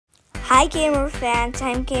Hi Gamer fans,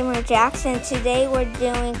 I'm Gamer Jackson. Today we're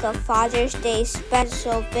doing a Father's Day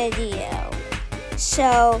special video.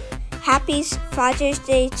 So, happy Father's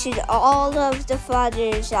Day to all of the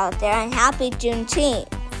fathers out there, and happy Juneteenth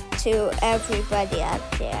to everybody out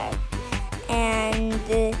there. And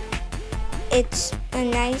it's a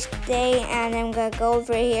nice day, and I'm gonna go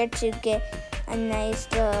over here to get a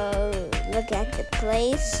nice look at the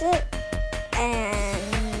place. And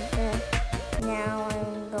now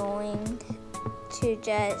I'm going to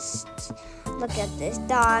just look at this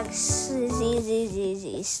dog,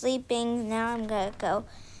 Zee sleeping. Now I'm gonna go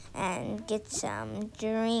and get some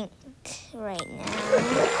drink right now.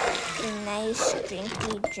 A nice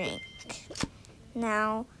drinky drink.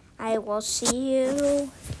 Now I will see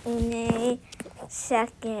you in a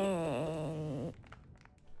second.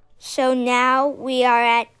 So now we are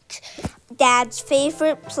at Dad's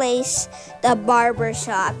favorite place, the barber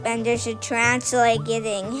shop, and there's a tarantula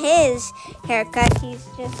getting his haircut. He's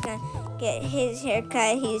just gonna get his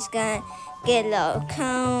haircut. He's gonna get a little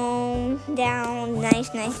comb down,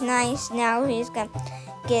 nice. Now he's gonna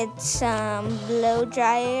get some blow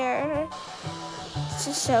dryer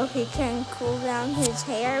so he can cool down his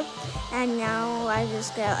hair. And now I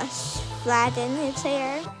just gonna flatten his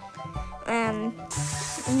hair.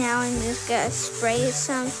 Now I'm just gonna spray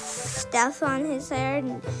some stuff on his hair.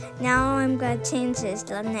 Now I'm gonna change his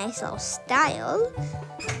nice little style,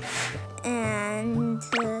 and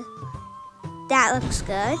that looks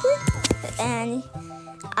good. And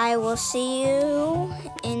I will see you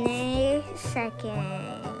in a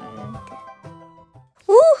second.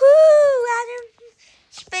 Woohoo! Adam,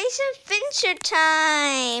 Space Adventure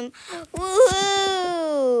time!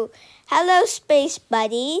 Woohoo! Hello, Space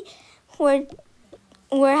Buddy.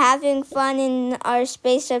 We're having fun in our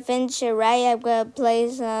space adventure, right? I'm gonna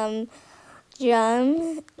play some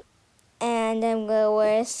drum, and I'm gonna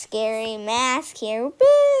wear a scary mask here.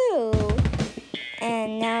 Boo!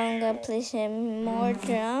 And now I'm gonna play some more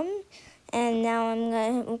drum, and now I'm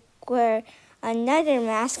gonna wear another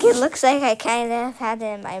mask. It looks like I kind of had it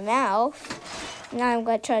in my mouth. Now I'm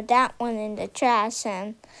gonna throw that one in the trash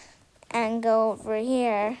and go over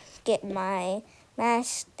here, get my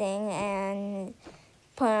mask thing, and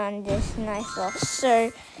put on this nice little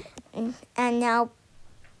shirt, and now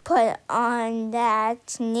put on that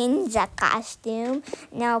ninja costume.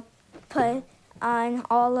 Now put on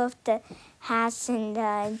all of the hats in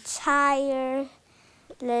the entire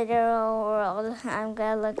literal world. I'm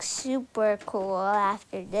gonna look super cool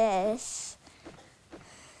after this.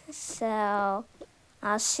 So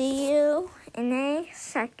I'll see you in a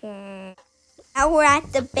second. Now we're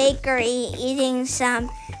at the bakery eating some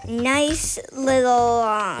nice little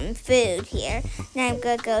food here. Now I'm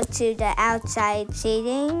gonna go to the outside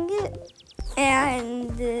seating,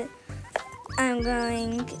 and I'm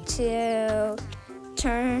going to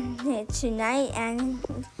turn it to night and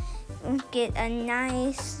get a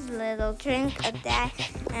nice little drink of that,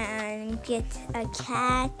 and get a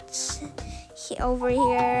cat over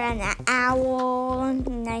here and an owl,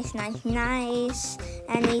 nice,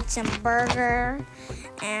 and eat some burger,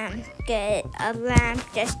 and get a lamp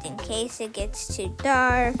just in case it gets too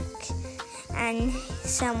dark, and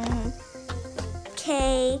some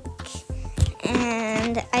cake.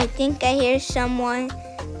 And I think I hear someone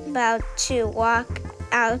about to walk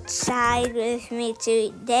outside with me to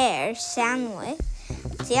eat their sandwich.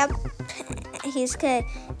 Yep, he's gonna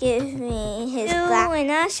give me his glass in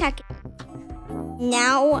a second.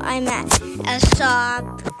 Now I'm at a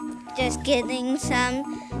shop, just getting some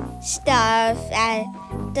stuff at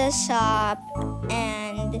the shop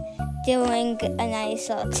and doing a nice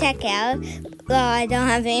little checkout. Though I don't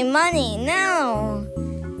have any money. No!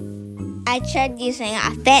 I tried using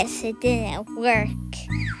a fist, it didn't work.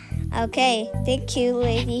 Okay, thank you,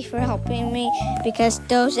 lady, for helping me, because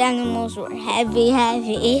those animals were heavy.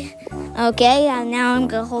 Okay, and now I'm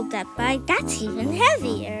gonna hold that bag. That's even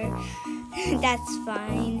heavier. That's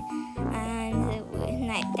fine. And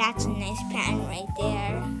that's a nice pattern right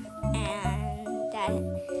there.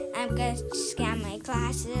 And I'm gonna scan my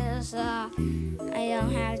glasses. I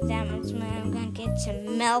don't have that much money. I'm gonna get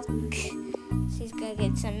some milk. She's gonna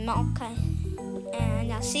get some milk.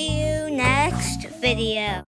 And I'll see you next video.